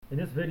In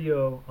this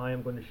video, I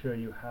am going to show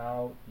you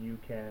how you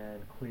can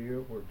clear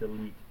or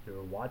delete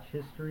your watch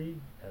history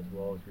as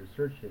well as your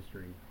search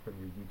history from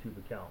your YouTube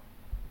account.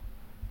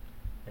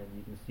 And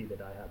you can see that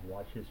I have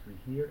watch history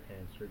here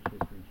and search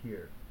history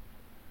here.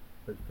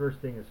 But first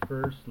thing is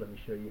first, let me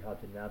show you how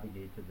to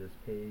navigate to this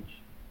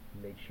page.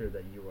 Make sure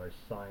that you are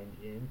signed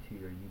in to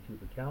your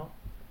YouTube account.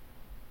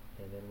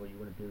 And then what you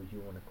want to do is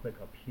you want to click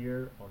up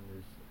here on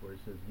this where it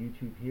says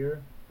YouTube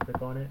here. Click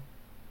on it,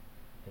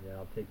 and then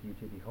I'll take you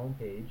to the home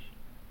page.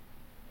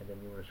 And then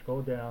you want to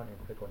scroll down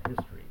and click on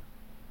history.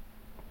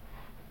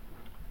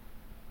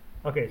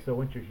 Okay, so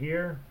once you're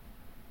here,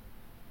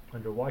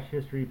 under watch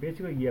history,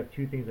 basically you have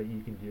two things that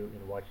you can do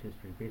in watch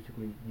history.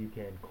 Basically, you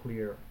can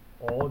clear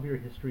all of your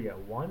history at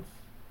once,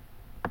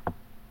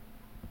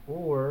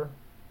 or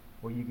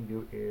what you can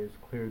do is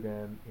clear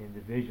them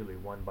individually,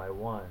 one by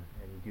one,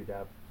 and you do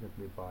that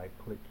simply by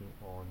clicking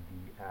on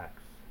the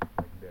X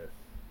like this,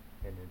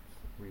 and it's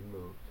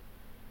removed.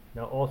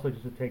 Now also,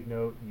 just to take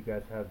note, you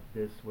guys have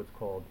this what's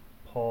called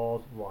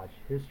pause watch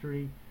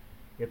history.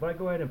 If I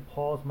go ahead and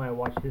pause my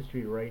watch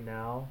history right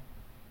now,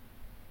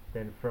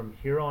 then from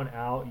here on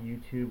out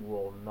YouTube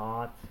will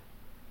not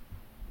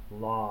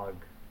log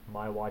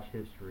my watch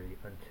history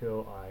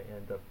until I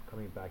end up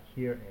coming back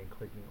here and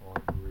clicking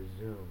on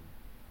resume.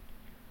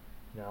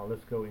 Now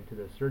let's go into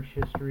the search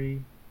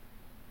history,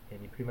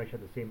 and you pretty much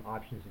have the same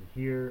options in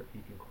here.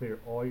 You can clear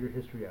all your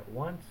history at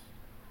once,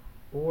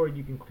 or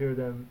you can clear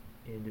them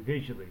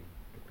individually.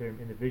 To clear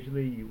them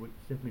individually, you would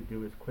simply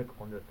do is click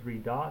on the three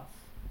dots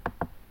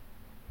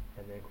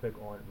and then click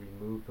on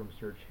remove from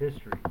search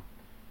history.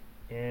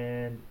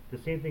 And the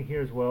same thing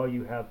here as well,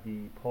 you have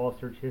the pause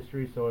search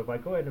history. So if I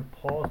go ahead and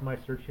pause my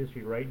search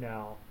history right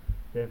now,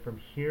 then from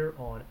here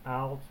on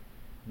out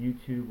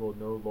YouTube will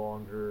no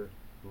longer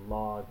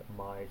log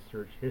my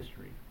search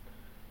history.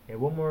 And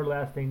one more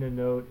last thing to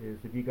note is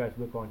if you guys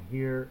look on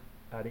here,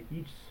 out of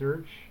each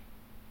search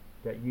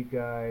that you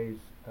guys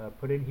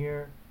put in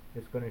here,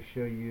 it's going to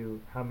show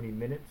you how many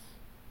minutes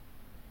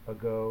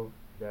ago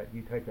that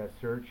you typed that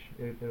search.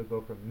 It'll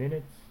go from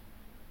minutes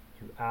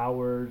to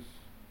hours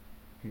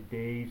to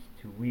days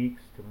to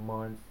weeks to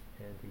months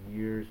and to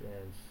years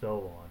and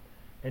so on.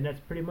 And that's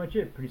pretty much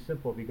it. Pretty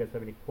simple. If you guys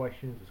have any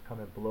questions, just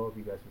comment below. If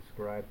you guys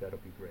subscribe, that'll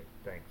be great.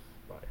 Thanks.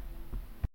 Bye.